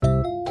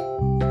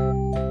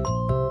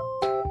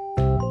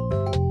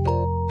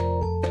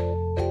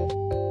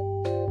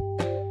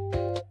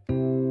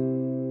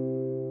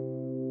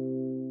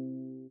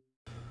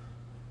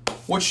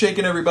What's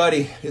shaking,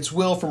 everybody? It's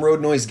Will from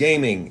Road Noise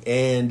Gaming,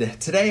 and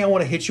today I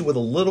want to hit you with a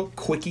little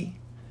quickie.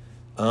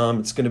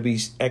 It's going to be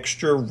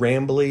extra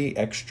rambly,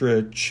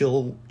 extra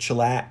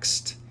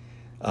chillaxed,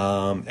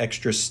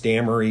 extra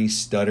stammery,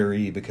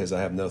 stuttery, because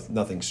I have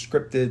nothing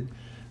scripted.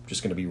 I'm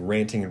just going to be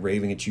ranting and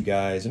raving at you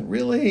guys, and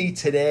really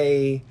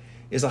today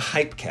is a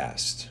hype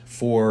cast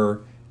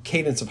for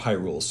Cadence of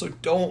Hyrule, so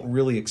don't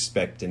really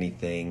expect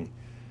anything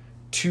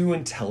too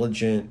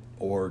intelligent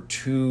or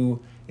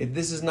too...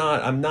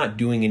 I'm not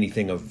doing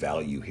anything of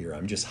value here.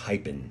 I'm just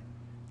hyping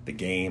the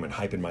game and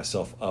hyping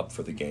myself up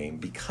for the game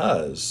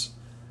because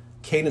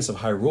Cadence of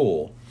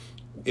Hyrule,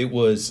 it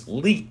was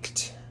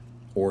leaked,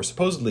 or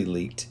supposedly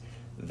leaked,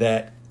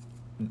 that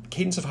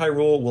Cadence of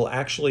Hyrule will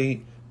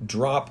actually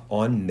drop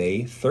on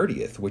May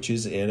 30th, which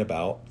is in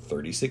about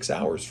 36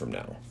 hours from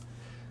now.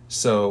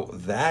 So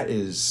that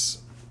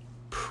is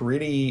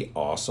pretty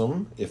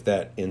awesome if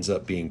that ends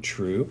up being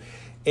true.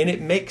 And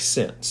it makes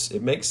sense.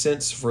 It makes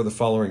sense for the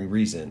following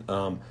reason.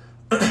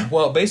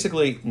 Well,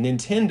 basically,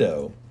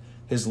 Nintendo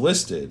has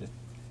listed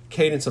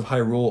Cadence of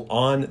Hyrule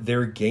on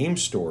their game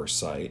store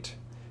site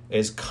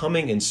as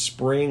coming in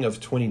spring of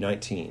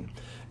 2019.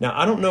 Now,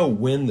 I don't know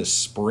when the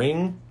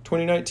spring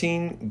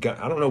 2019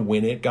 I don't know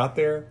when it got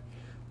there.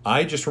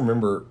 I just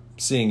remember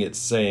seeing it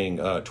saying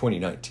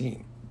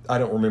 2019. I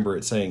don't remember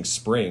it saying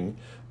spring,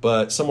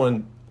 but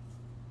someone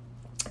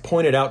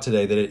pointed out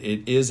today that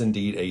it is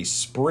indeed a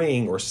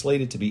spring, or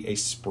slated to be a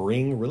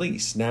spring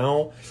release.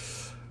 Now,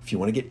 if you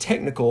want to get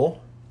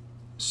technical,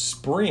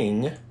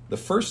 spring, the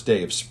first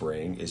day of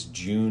spring is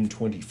June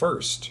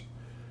 21st.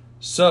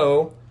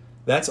 So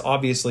that's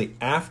obviously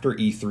after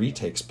E3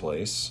 takes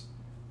place.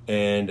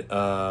 And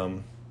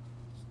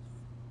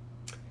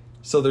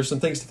so there's some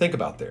things to think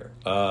about there.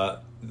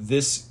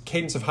 This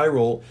Cadence of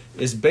Hyrule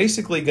is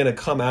basically going to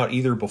come out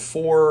either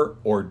before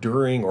or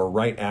during or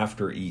right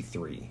after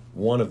E3.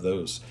 One of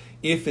those,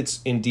 if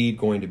it's indeed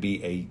going to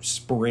be a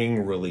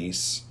spring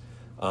release.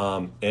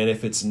 And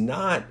if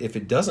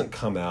it doesn't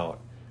come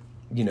out,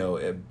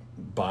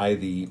 by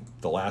the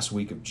last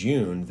week of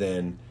June,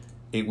 then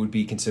it would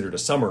be considered a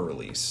summer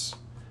release.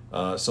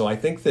 So I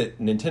think that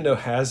Nintendo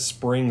has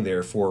spring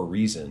there for a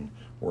reason.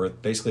 We're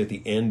basically at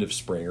the end of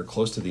spring, or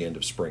close to the end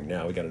of spring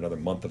now. We got another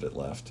month of it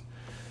left.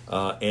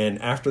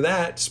 And after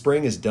that,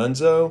 spring is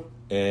donezo,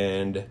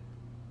 and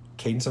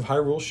Cadence of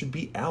Hyrule should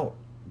be out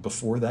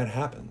before that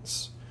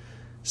happens.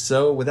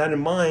 So with that in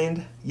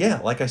mind, yeah,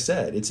 like I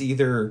said, it's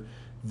either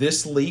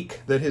this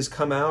leak that has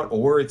come out,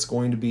 or it's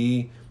going to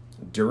be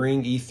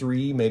during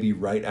E3, maybe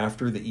right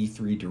after the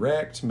E3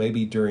 Direct,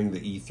 maybe during the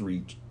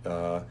E3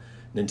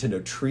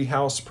 Nintendo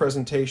Treehouse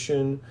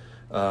presentation.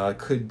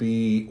 Could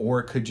be,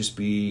 or it could just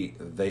be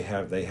they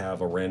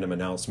have a random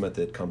announcement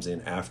that comes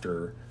in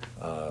after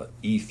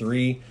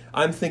E3.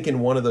 I'm thinking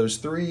one of those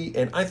three,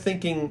 and I'm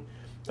thinking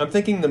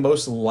the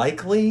most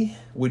likely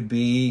would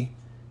be,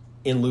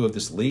 in lieu of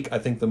this leak, I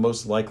think the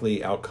most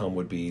likely outcome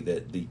would be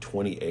that the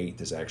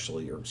 28th is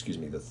actually, or excuse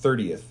me, the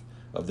 30th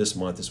of this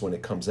month is when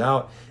it comes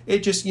out. It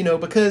just,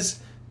 because,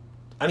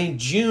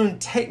 June,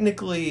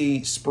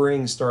 technically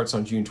spring starts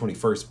on June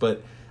 21st,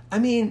 but,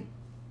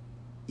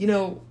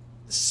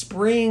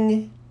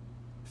 spring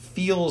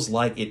feels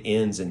like it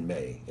ends in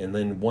May. And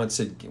then once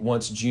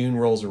June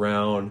rolls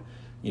around,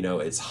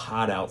 it's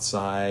hot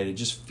outside. It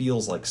just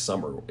feels like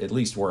summer, at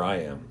least where I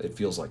am. It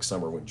feels like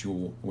summer when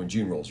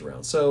June rolls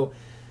around. So,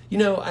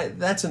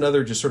 that's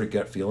another just sort of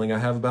gut feeling I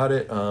have about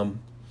it.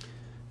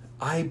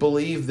 I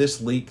believe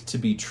this leak to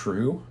be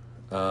true,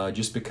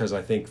 just because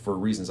I think, for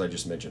reasons I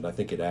just mentioned, I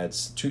think it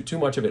adds too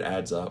much of it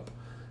adds up.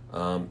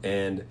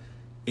 And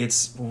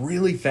it's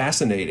really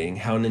fascinating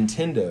how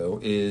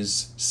Nintendo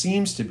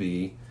seems to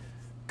be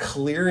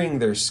clearing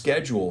their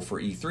schedule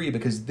for E3,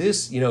 because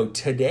this,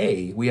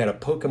 today we had a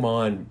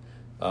Pokemon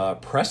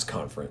press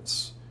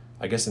conference,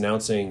 I guess,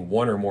 announcing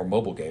one or more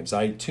mobile games.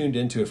 I tuned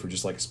into it for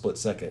just like a split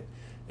second,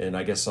 and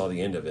I guess saw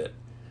the end of it.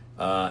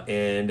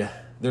 And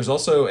there's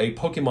also a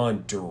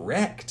Pokemon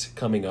Direct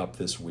coming up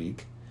this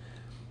week.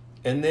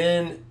 And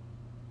then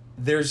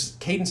there's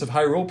Cadence of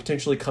Hyrule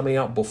potentially coming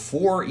out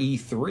before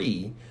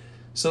E3.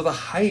 So the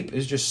hype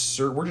is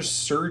we're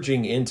just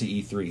surging into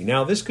E3.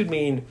 Now, this could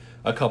mean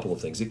a couple of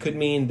things. It could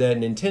mean that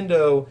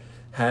Nintendo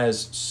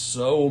has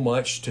so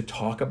much to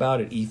talk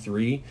about at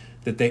E3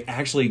 that they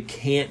actually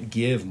can't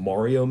give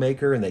Mario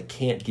Maker and they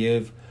can't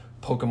give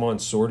Pokemon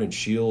Sword and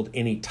Shield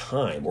any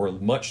time, or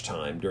much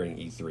time, during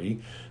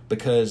E3,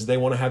 because they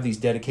want to have these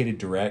dedicated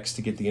directs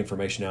to get the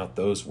information out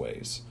those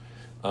ways.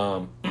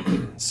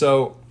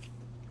 So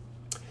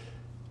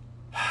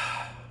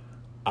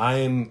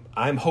I'm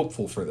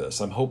hopeful for this.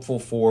 I'm hopeful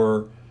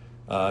for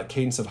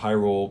Cadence of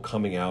Hyrule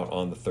coming out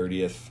on the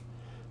 30th.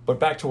 But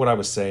back to what I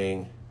was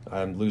saying.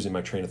 I'm losing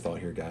my train of thought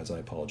here, guys. I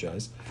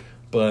apologize.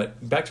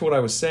 But back to what I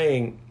was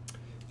saying.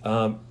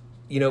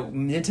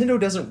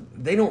 Nintendo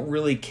they don't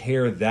really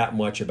care that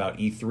much about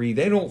E3.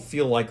 They don't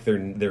feel like their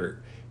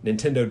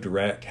Nintendo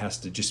Direct has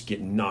to just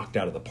get knocked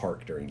out of the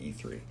park during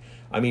E3.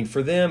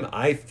 For them,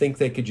 I think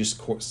they could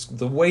just,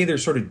 the way they're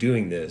sort of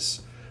doing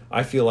this,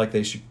 I feel like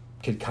they should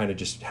could kind of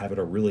just have it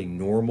a really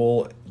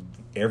normal,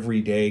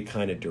 everyday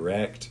kind of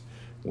direct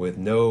with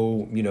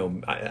no,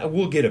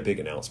 we'll get a big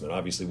announcement.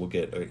 Obviously, we'll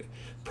get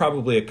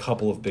probably a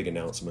couple of big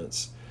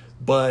announcements,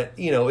 but,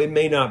 it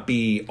may not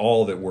be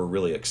all that we're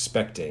really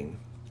expecting.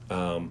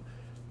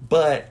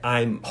 But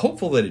I'm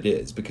hopeful that it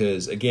is,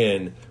 because,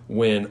 again,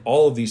 when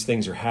all of these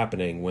things are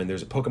happening, when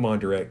there's a Pokemon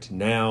Direct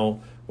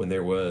now, when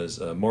there was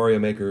a Mario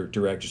Maker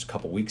Direct just a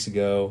couple weeks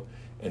ago,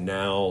 and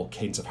now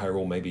Cadence of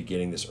Hyrule may be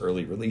getting this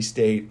early release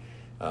date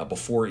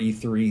before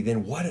E3,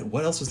 then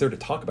what else is there to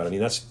talk about? I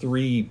mean, that's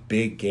 3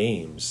 big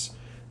games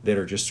that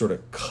are just sort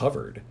of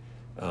covered,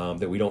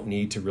 that we don't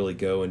need to really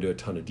go into a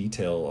ton of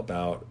detail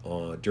about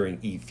during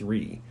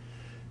E3.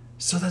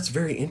 So that's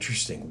very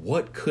interesting.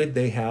 What could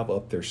they have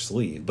up their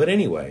sleeve? But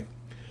anyway,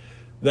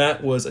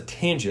 that was a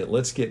tangent.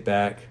 Let's get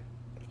back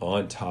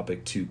on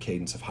topic to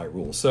Cadence of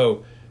Hyrule.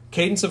 So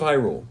Cadence of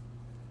Hyrule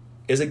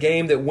is a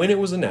game that when it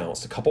was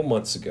announced a couple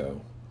months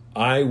ago,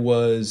 I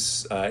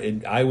was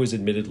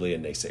admittedly a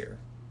naysayer.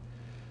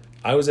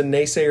 I was a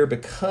naysayer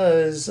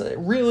because,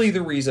 really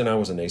the reason I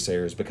was a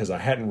naysayer is because I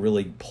hadn't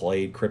really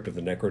played Crypt of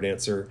the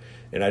Necrodancer,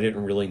 and I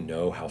didn't really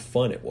know how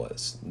fun it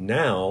was.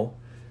 Now,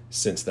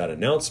 since that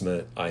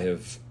announcement, I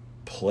have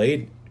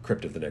played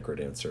Crypt of the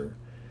Necrodancer,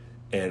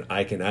 and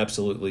I can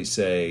absolutely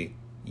say,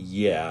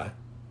 yeah,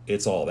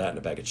 it's all that in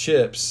a bag of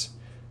chips.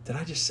 Did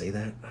I just say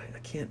that? I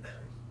can't.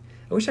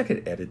 I wish I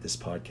could edit this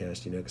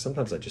podcast, because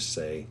sometimes I just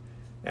say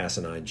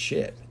asinine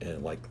shit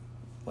and like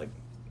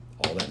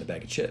all that in a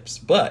bag of chips.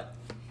 But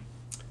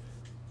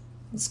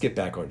let's get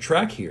back on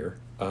track here.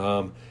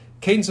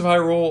 Cadence of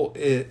Hyrule,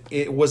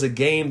 it was a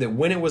game that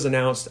when it was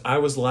announced, I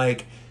was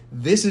like,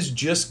 this is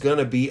just going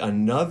to be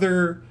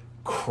another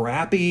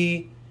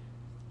crappy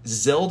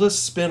Zelda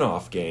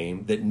spin-off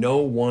game that no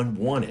one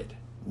wanted.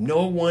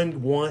 No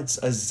one wants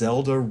a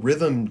Zelda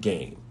rhythm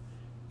game.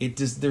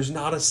 There's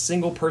not a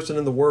single person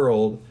in the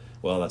world,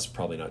 well, that's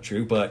probably not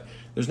true, but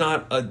there's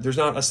not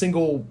a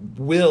single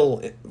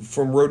will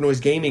from Road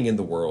Noise Gaming in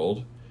the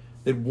world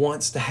that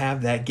wants to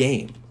have that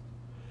game.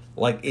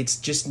 Like, it's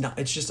just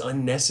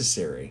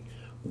unnecessary.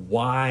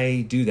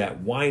 Why do that?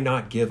 Why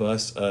not give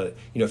us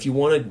if you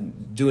want to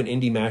do an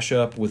indie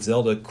mashup with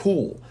Zelda,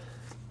 cool.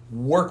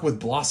 Work with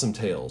Blossom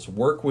Tales,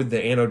 work with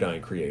the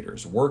Anodyne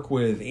creators, work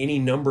with any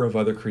number of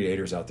other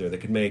creators out there that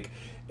could make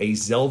a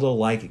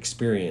Zelda-like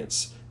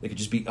experience. That could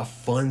just be a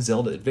fun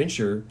Zelda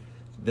adventure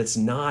that's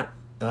not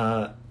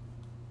a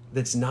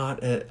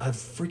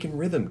freaking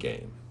rhythm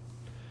game.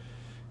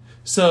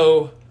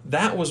 So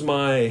that was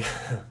my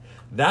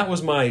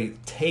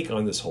take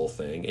on this whole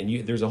thing,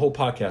 and there's a whole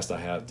podcast I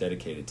have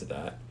dedicated to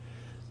that,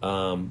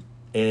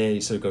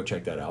 and so go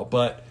check that out.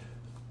 But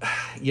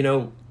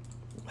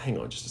hang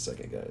on just a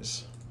second,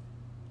 guys.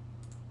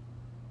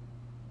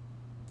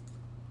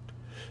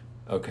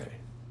 Okay.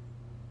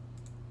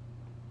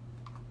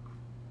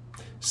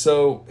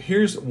 So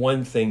here's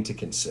one thing to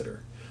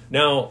consider.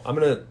 Now, I'm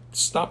going to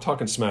stop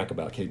talking smack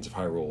about Cadence of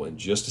Hyrule in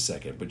just a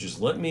second, but just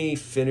let me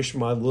finish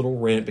my little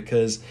rant,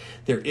 because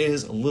there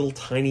is a little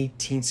tiny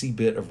teensy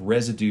bit of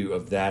residue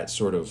of that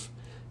sort of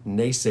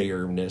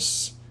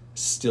naysayerness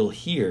still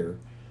here.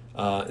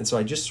 And so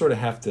I just sort of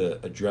have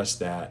to address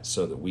that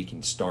so that we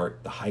can start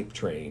the hype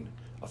train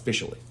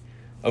officially.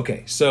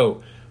 Okay,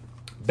 so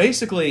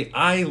basically,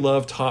 I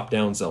love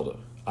top-down Zelda.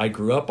 I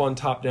grew up on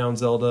top-down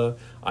Zelda.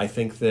 I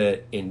think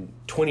that in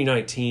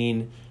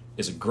 2019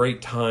 is a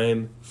great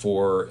time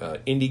for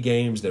indie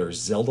games that are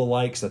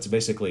Zelda-like. So that's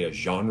basically a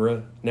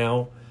genre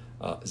now,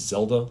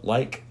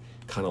 Zelda-like,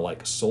 kind of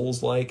like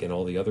Souls-like and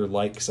all the other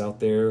likes out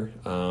there.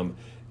 And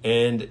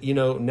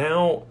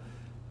now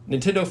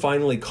Nintendo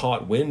finally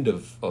caught wind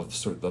of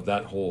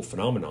that whole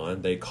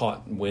phenomenon. They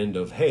caught wind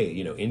of, hey,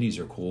 indies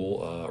are cool,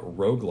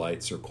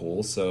 roguelites are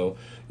cool. So,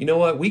 you know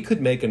what? We could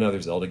make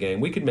another Zelda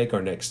game. We could make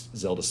our next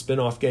Zelda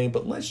spin-off game,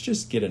 but let's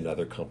just get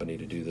another company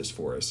to do this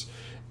for us.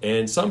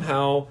 And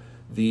somehow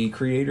the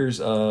creators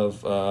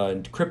of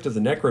Crypt of the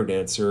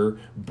Necrodancer,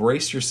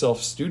 Brace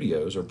Yourself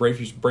Studios, or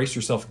Brace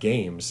Yourself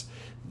Games,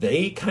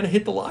 they kind of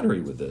hit the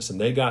lottery with this, and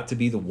they got to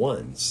be the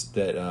ones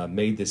that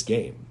made this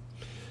game.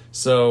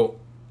 So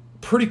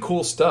pretty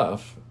cool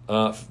stuff,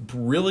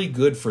 really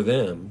good for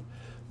them.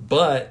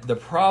 But the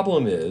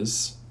problem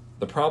as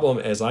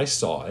I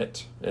saw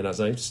it, and as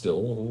I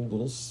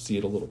still see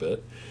it a little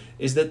bit,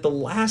 is that the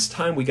last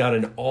time we got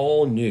an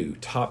all-new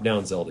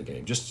top-down Zelda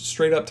game, just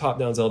straight-up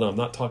top-down Zelda, I'm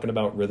not talking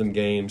about rhythm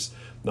games,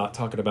 not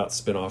talking about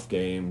spin-off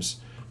games,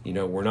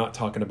 we're not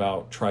talking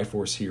about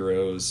Triforce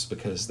Heroes,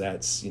 because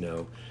that's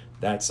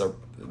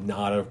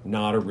not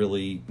a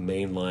really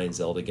mainline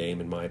Zelda game,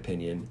 in my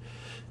opinion.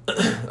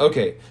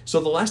 Okay,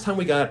 so the last time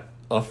we got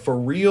a for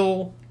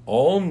real,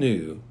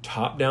 all-new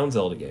top-down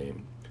Zelda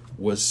game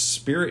was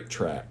Spirit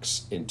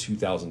Tracks in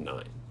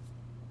 2009.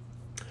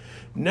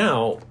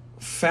 Now,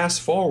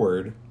 fast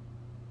forward,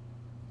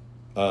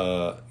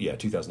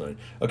 2009.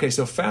 Okay,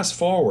 so fast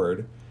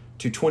forward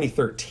to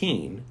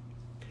 2013,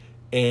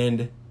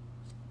 and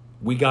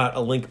we got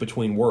A Link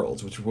Between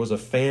Worlds, which was a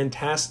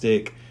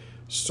fantastic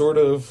sort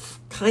of,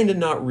 kind of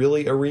not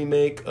really a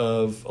remake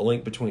of A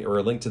Link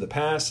to the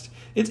Past.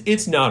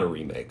 It's not a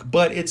remake,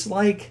 but it's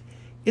like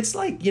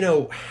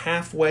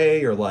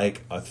halfway or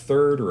like a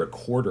third or a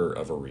quarter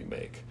of a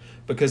remake,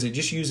 because it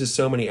just uses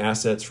so many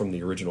assets from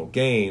the original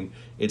game.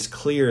 It's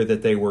clear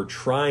that they were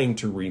trying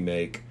to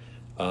remake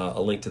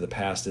A Link to the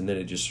Past, and then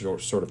it just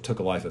sort of took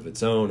a life of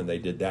its own, and they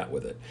did that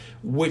with it,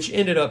 which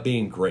ended up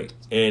being great.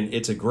 And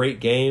it's a great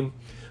game,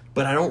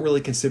 but I don't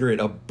really consider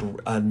it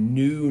a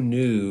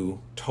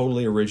new,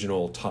 totally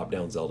original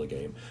top-down Zelda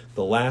game.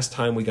 The last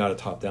time we got a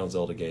top-down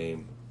Zelda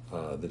game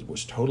that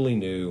was totally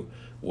new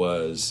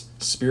was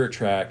Spirit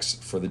Tracks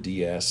for the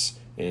DS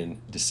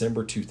in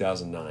December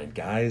 2009.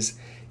 Guys,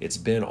 it's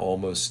been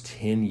almost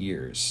 10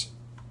 years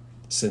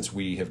since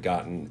we have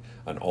gotten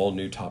an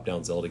all-new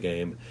top-down Zelda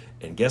game.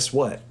 And guess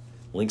what?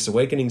 Link's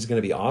Awakening is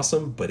going to be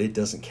awesome, but it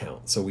doesn't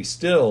count. So we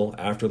still,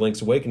 after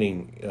Link's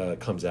Awakening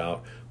comes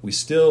out, we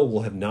still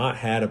will have not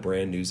had a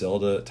brand new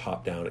Zelda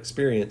top-down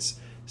experience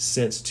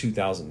since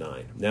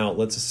 2009. Now,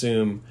 let's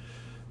assume,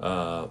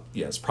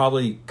 it's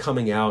probably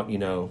coming out,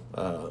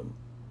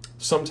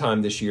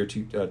 sometime this year,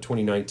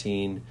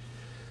 2019.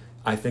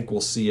 I think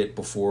we'll see it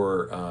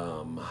before.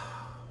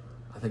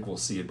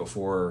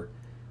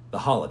 The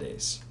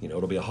holidays.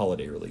 It'll be a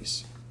holiday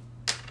release.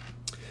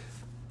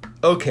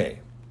 Okay,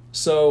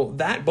 so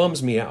that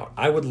bums me out.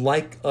 I would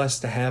like us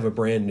to have a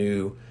brand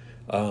new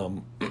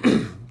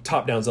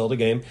top-down Zelda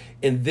game,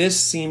 and this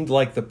seemed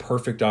like the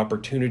perfect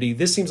opportunity.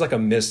 This seems like a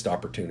missed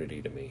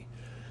opportunity to me.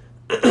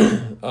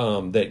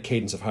 That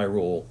Cadence of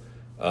Hyrule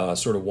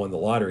sort of won the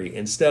lottery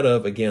instead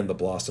of, again, the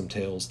Blossom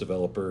Tales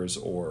developers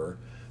or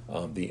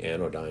the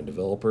Anodyne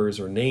developers,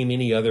 or name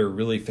any other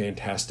really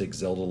fantastic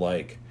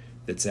Zelda-like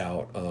that's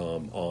out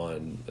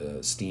on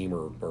Steam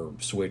or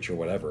Switch or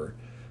whatever.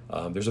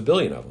 There's a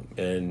billion of them,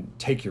 and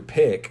take your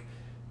pick.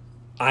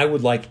 I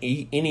would like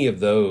any of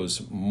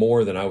those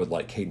more than I would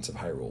like Cadence of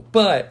Hyrule.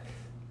 But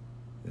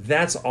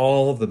that's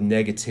all the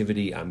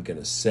negativity I'm going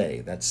to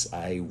say.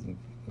 I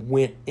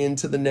went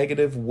into the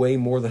negative way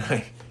more than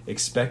I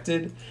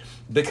expected,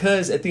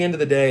 because at the end of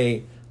the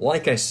day,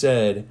 like I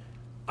said,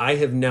 I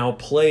have now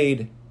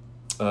played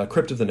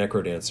Crypt of the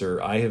Necrodancer.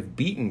 I have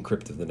beaten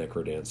Crypt of the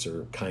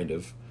Necrodancer, kind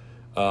of,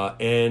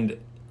 and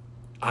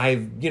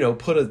I've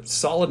put a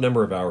solid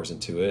number of hours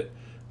into it.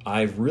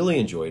 I've really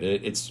enjoyed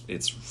it. It's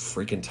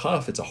freaking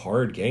tough. It's a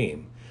hard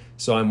game.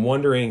 So I'm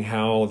wondering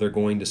how they're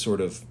going to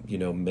sort of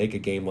make a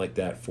game like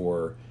that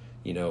for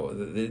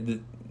the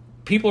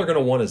people are going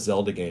to want a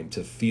Zelda game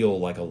to feel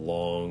like a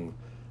long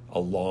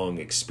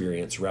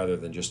experience rather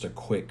than just a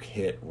quick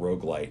hit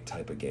roguelite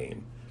type of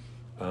game.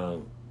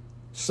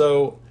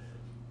 So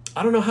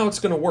I don't know how it's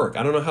going to work.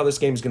 I don't know how this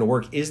game is going to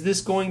work. Is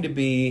this going to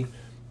be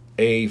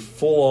a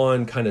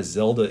full-on kind of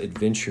Zelda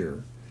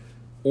adventure,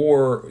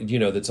 or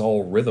that's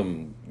all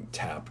rhythm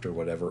tapped or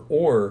whatever,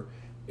 or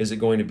is it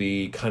going to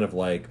be kind of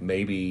like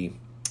maybe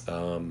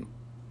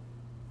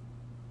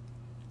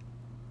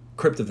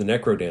Crypt of the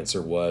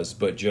Necrodancer was,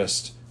 but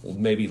just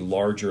maybe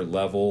larger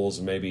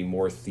levels, maybe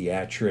more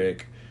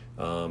theatric,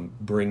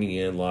 bringing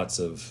in lots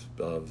of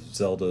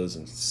Zeldas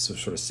and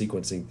sort of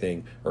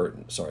sequencing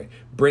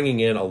bringing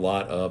in a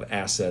lot of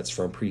assets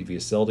from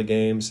previous Zelda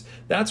games.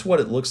 That's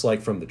what it looks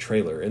like from the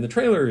trailer, and the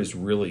trailer is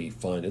really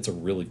fun. It's a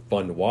really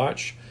fun to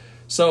watch.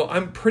 So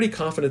I'm pretty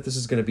confident this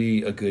is going to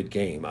be a good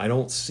game. I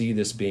don't see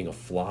this being a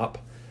flop.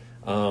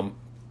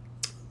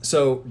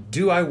 So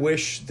do I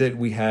wish that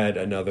we had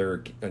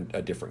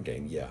a different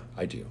game? Yeah,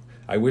 I do.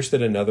 I wish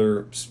that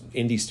another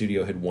indie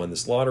studio had won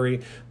this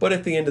lottery, but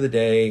at the end of the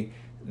day,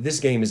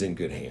 this game is in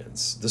good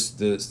hands.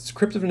 The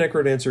Crypt of the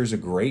Necrodancer is a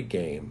great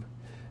game.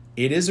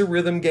 It is a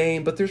rhythm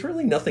game, but there's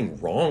really nothing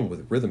wrong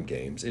with rhythm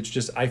games. It's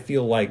just, I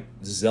feel like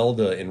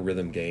Zelda and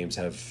rhythm games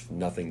have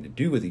nothing to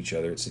do with each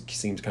other. It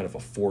seems kind of a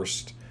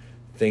forced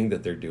thing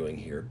that they're doing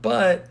here.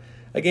 But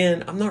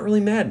again, I'm not really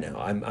mad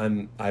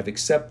now. I've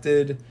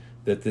accepted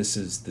that this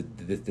is the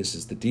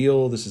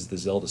deal. This is the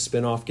Zelda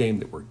spin-off game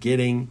that we're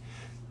getting.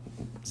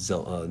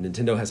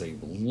 Nintendo has a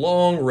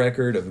long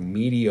record of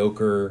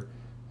mediocre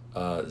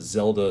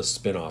Zelda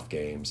spin-off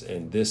games,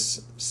 and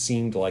this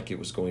seemed like it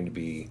was going to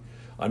be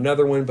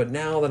another one. But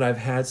now that I've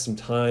had some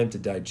time to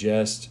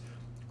digest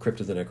Crypt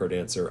of the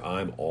Necrodancer,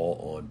 I'm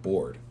all on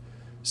board.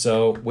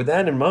 So with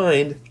that in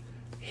mind,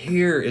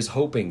 here is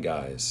hoping,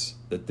 guys,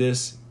 that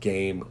this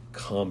game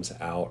comes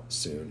out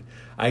soon.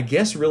 I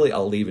guess really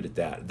I'll leave it at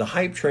that. The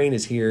hype train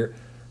is here.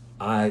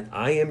 I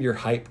am your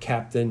hype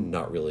captain.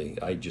 Not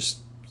really. I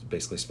just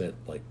basically spent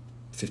like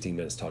 15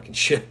 minutes talking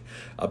shit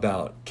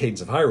about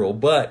Cadence of Hyrule,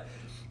 but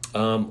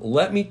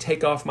let me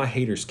take off my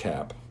hater's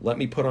cap. Let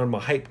me put on my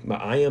hype.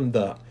 I am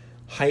the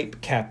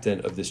hype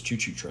captain of this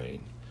choo-choo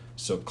train.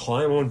 So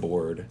climb on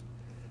board.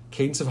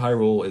 Cadence of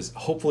Hyrule is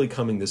hopefully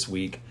coming this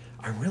week.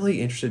 I'm really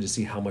interested to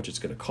see how much it's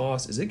going to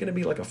cost. Is it going to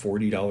be like a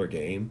 $40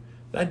 game?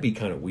 That'd be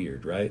kind of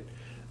weird, right?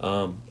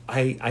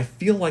 I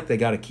feel like they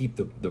got to keep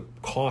the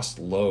cost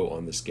low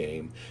on this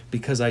game,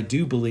 because I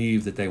do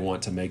believe that they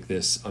want to make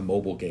this a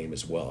mobile game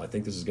as well. I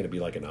think this is going to be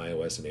like an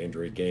iOS and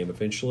Android game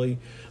eventually,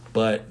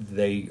 but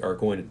they are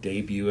going to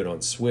debut it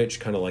on Switch,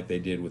 kind of like they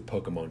did with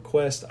Pokemon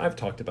Quest. I've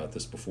talked about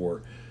this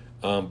before.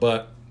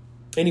 But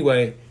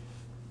anyway,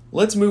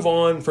 let's move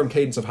on from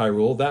Cadence of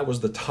Hyrule. That was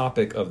the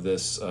topic of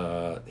this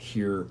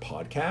here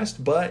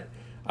podcast, but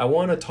I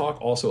want to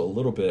talk also a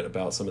little bit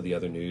about some of the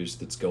other news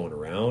that's going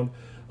around.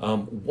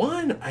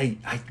 One, I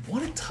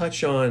want to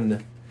touch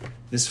on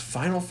this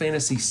Final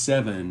Fantasy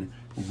VII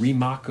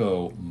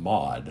Remako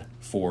mod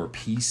for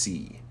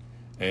PC,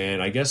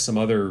 and I guess some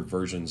other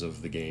versions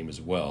of the game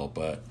as well.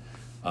 But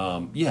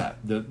yeah,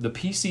 the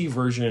PC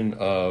version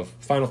of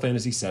Final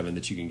Fantasy VII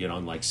that you can get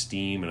on like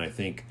Steam, and I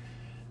think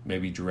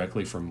maybe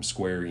directly from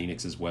Square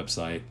Enix's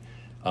website,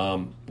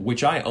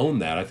 which I own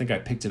that. I think I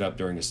picked it up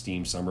during a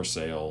Steam summer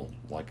sale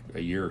like a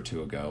year or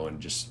two ago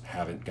and just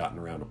haven't gotten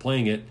around to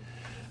playing it.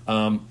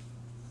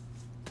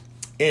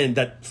 And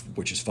that,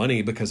 which is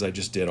funny because I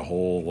just did a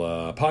whole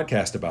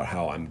podcast about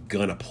how I'm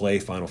gonna play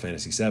Final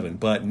Fantasy VII.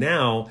 But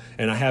now,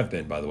 and I have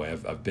been, by the way,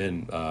 I've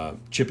been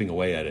chipping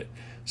away at it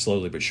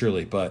slowly but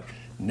surely. But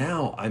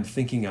now I'm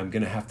thinking I'm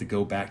gonna have to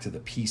go back to the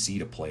PC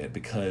to play it,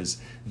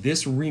 because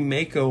this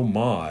Remako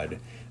mod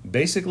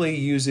basically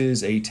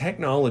uses a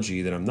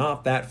technology that I'm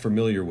not that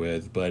familiar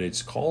with, but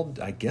it's called,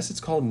 I guess it's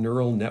called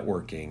neural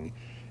networking.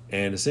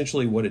 And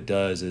essentially what it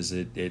does is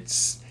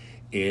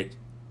it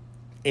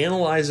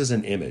analyzes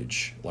an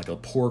image, like a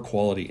poor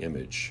quality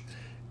image,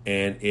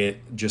 and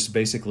it just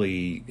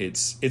basically,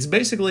 it's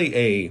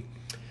basically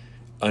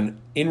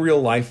an in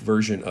real life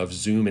version of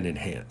zoom and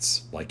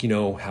enhance. Like, you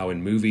know how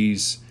in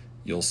movies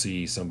you'll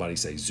see somebody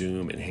say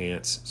zoom,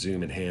 enhance,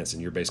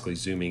 and you're basically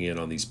zooming in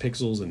on these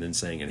pixels and then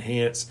saying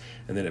enhance,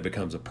 and then it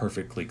becomes a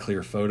perfectly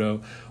clear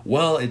photo.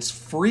 Well, it's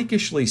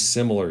freakishly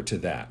similar to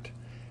that.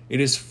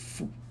 It is,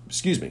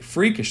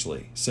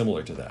 freakishly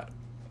similar to that.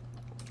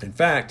 In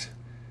fact,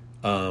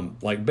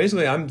 like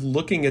basically I'm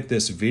looking at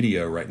this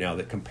video right now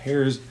that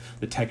compares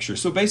the texture.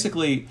 So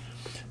basically,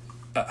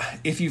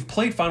 if you've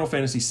played Final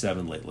Fantasy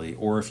VII lately,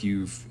 or if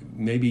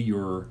maybe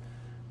you're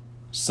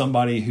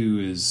somebody who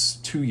is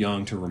too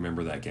young to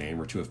remember that game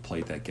or to have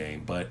played that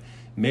game, but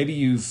maybe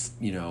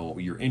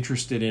you're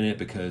interested in it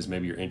because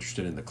maybe you're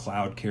interested in the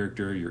Cloud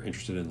character, you're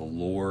interested in the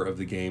lore of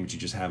the game, but you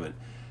just haven't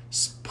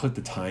put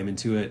the time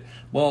into it.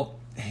 Well,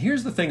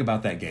 here's the thing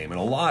about that game, and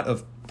a lot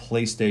of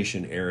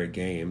PlayStation era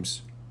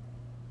games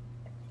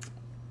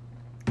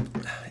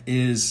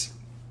is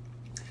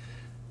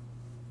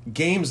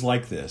games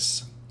like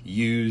this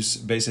use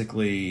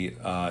basically,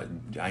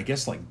 I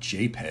guess like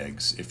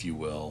JPEGs, if you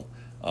will,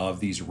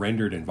 of these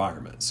rendered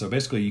environments. So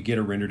basically you get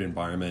a rendered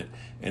environment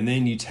and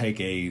then you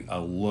take a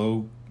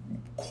low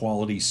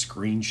quality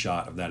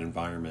screenshot of that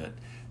environment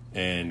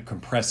and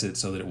compress it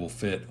so that it will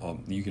fit,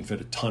 you can fit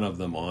a ton of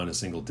them on a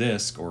single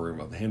disc or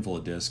a handful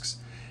of discs.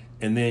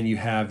 And then you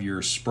have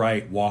your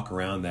sprite walk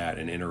around that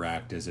and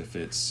interact as if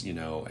it's,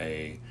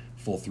 a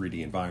full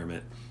 3D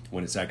environment,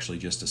 when it's actually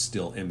just a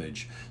still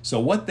image. So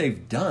what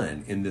they've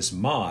done in this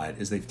mod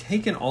is they've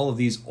taken all of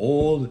these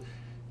old,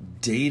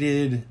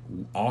 dated,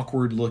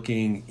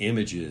 awkward-looking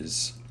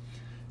images,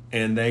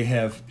 and they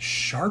have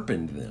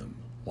sharpened them,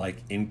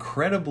 like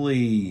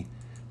incredibly,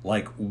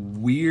 like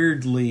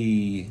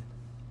weirdly,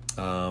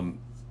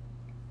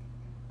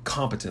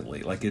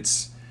 competently. Like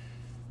it's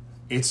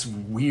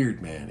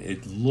weird, man.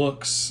 It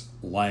looks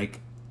like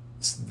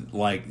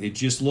it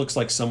just looks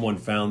like someone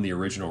found the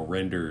original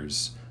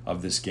renders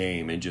of this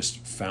game and just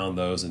found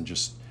those and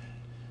just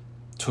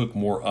took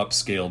more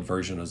upscaled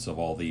versions of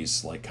all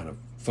these like kind of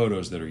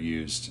photos that are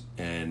used,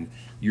 and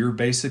you're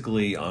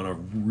basically on a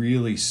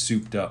really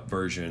souped up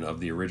version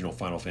of the original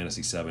Final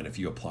Fantasy VII if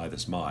you apply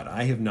this mod.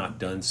 I have not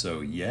done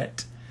so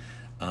yet,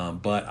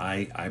 but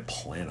I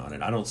plan on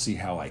it. I don't see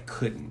how I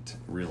couldn't,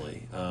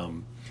 really.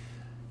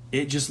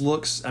 It just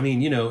looks,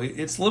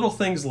 it's little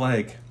things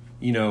like,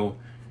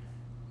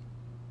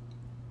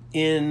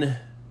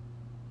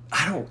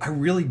 I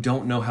really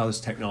don't know how this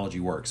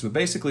technology works, but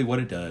basically what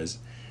it does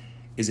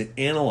is it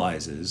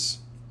analyzes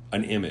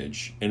an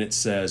image and it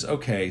says,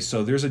 okay,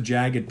 so there's a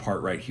jagged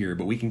part right here,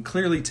 but we can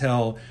clearly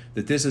tell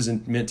that this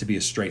isn't meant to be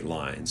a straight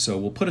line. So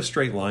we'll put a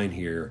straight line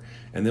here,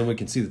 and then we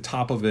can see the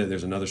top of it,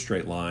 there's another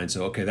straight line.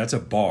 So, okay, that's a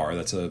bar,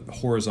 that's a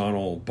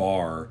horizontal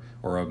bar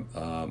or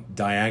a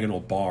diagonal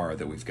bar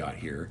that we've got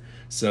here.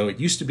 So it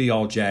used to be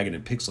all jagged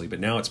and pixely,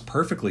 but now it's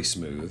perfectly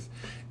smooth.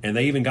 And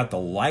they even got the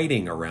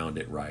lighting around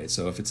it right.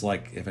 So if it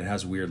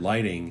has weird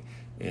lighting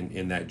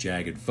in that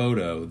jagged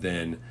photo,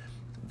 then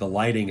the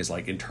lighting is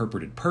like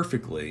interpreted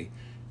perfectly.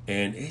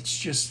 And it's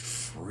just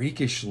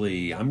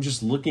freakishly, I'm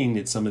just looking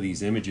at some of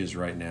these images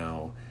right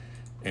now,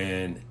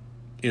 and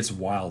it's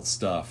wild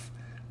stuff.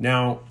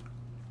 Now,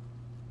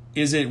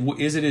 is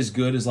it as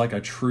good as like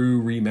a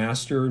true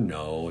remaster?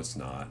 No, it's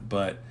not.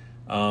 But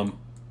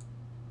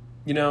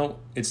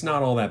it's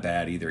not all that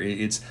bad either.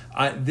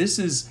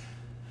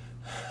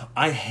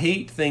 I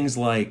hate things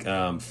like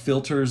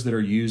filters that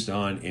are used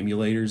on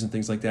emulators and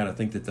things like that. I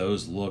think that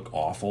those look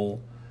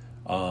awful.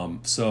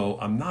 So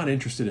I'm not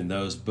interested in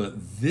those,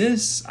 but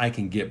this I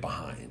can get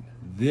behind.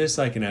 This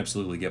I can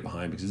absolutely get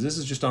behind because this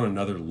is just on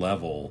another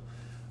level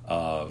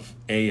of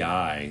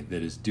AI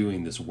that is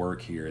doing this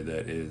work here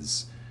that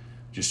is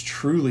just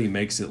truly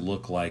makes it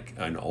look like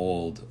an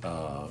old,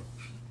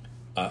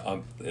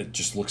 it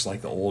just looks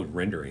like the old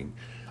rendering.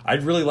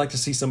 I'd really like to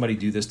see somebody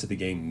do this to the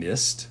game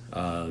Myst,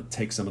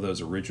 take some of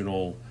those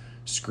original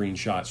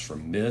screenshots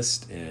from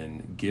Myst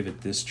and give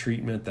it this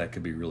treatment. That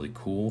could be really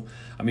cool.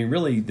 I mean,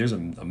 really, there's a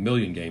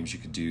million games you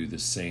could do the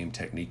same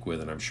technique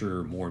with, and I'm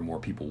sure more and more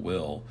people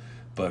will.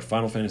 But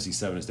Final Fantasy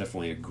VII is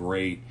definitely a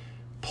great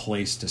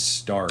place to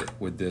start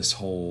with this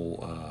whole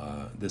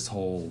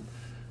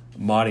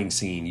modding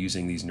scene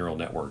using these neural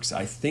networks.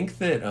 I think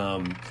that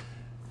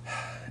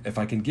if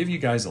I can give you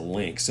guys a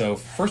link. So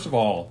first of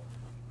all,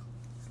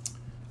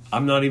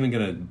 I'm not even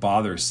going to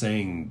bother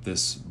saying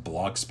this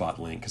Blogspot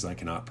link because I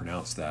cannot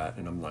pronounce that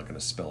and I'm not going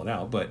to spell it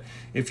out. But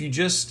if you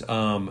just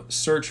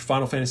search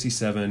Final Fantasy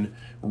VII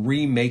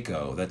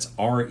Remako, that's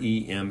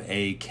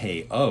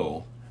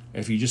Remako.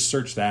 If you just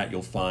search that,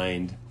 you'll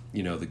find,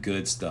 the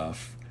good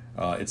stuff.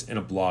 It's in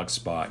a blog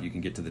spot. You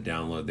can get to the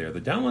download there.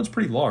 The download's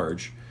pretty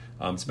large.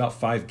 It's about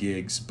 5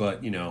 gigs, but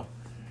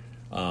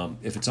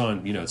if it's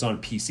on, it's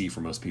on PC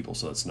for most people,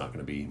 so it's not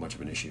going to be much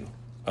of an issue.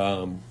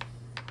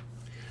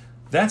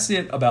 That's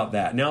it about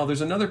that. Now,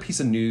 there's another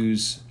piece of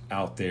news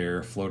out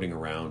there floating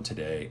around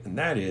today, and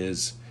that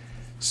is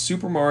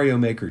Super Mario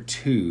Maker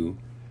 2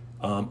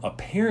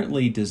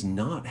 apparently does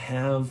not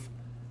have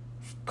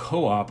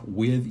co-op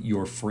with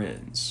your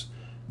friends.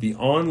 The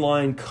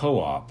online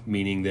co-op,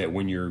 meaning that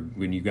when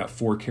you've got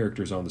 4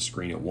 characters on the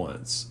screen at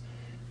once,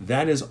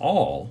 that is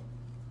all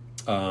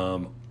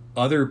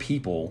other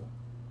people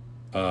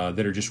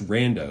that are just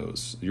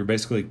randos. You're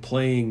basically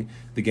playing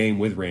the game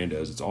with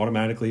randos. It's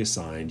automatically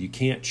assigned. You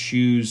can't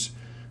choose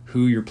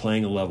who you're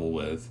playing a level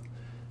with,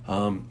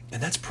 and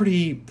that's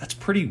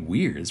pretty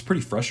weird. It's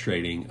pretty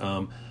frustrating.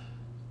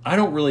 I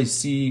don't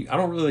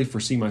really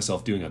foresee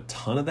myself doing a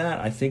ton of that.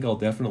 I think I'll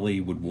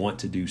definitely would want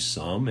to do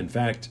some. In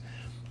fact,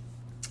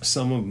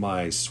 some of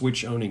my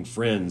Switch owning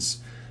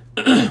friends,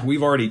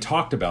 we've already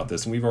talked about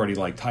this and we've already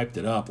typed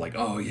it up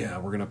oh yeah,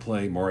 we're gonna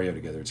play Mario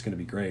together, it's gonna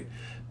be great,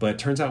 but it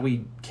turns out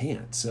we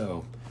can't,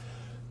 so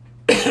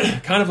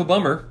kind of a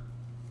bummer.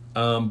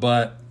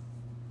 But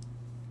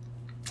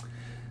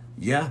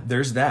yeah,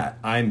 there's that.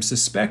 I'm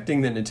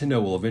suspecting that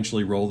Nintendo will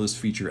eventually roll this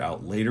feature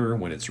out later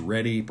when it's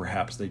ready.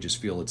 Perhaps they just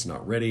feel it's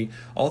not ready,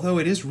 although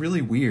it is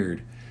really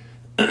weird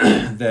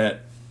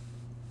that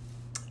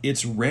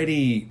it's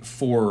ready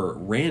for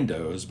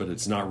randos, but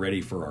it's not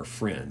ready for our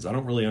friends. I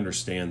don't really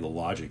understand the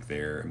logic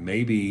there.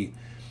 Maybe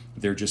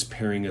they're just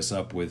pairing us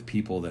up with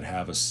people that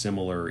have a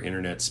similar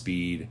internet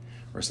speed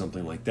or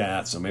something like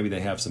that. So maybe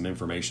they have some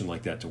information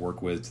like that to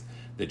work with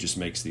that just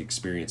makes the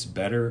experience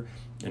better.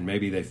 And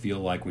maybe they feel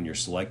like when you're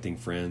selecting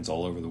friends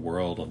all over the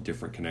world on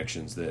different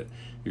connections that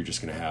you're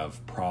just going to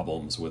have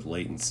problems with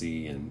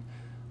latency and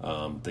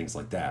things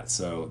like that.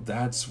 So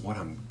that's what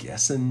I'm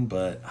guessing,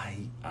 but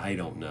I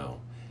don't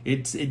know.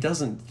 It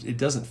doesn't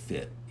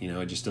fit,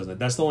 it just doesn't.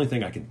 That's the only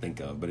thing I can think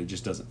of, but it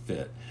just doesn't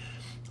fit.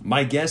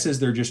 My guess is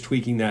they're just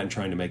tweaking that and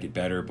trying to make it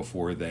better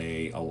before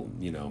they,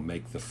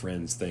 make the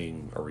friends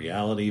thing a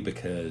reality,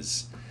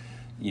 because,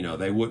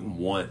 they wouldn't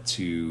want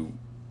to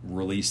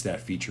release that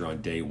feature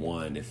on day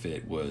one if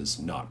it was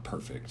not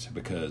perfect,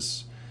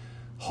 because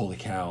holy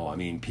cow, I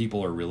mean,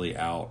 people are really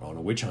out on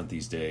a witch hunt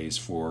these days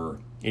for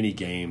any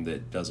game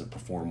that doesn't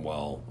perform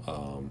well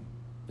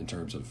in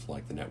terms of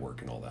the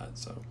network and all that.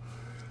 So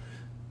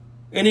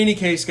in any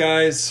case,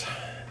 guys,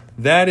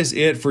 that is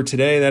it for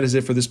today. That is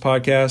it for this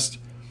podcast.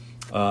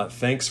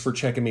 Thanks for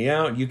checking me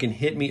out. You can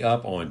hit me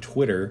up on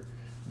Twitter.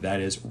 That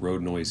is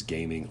Road Noise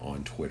Gaming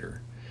on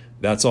Twitter.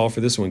 That's all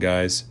for this one,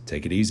 guys.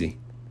 Take it easy.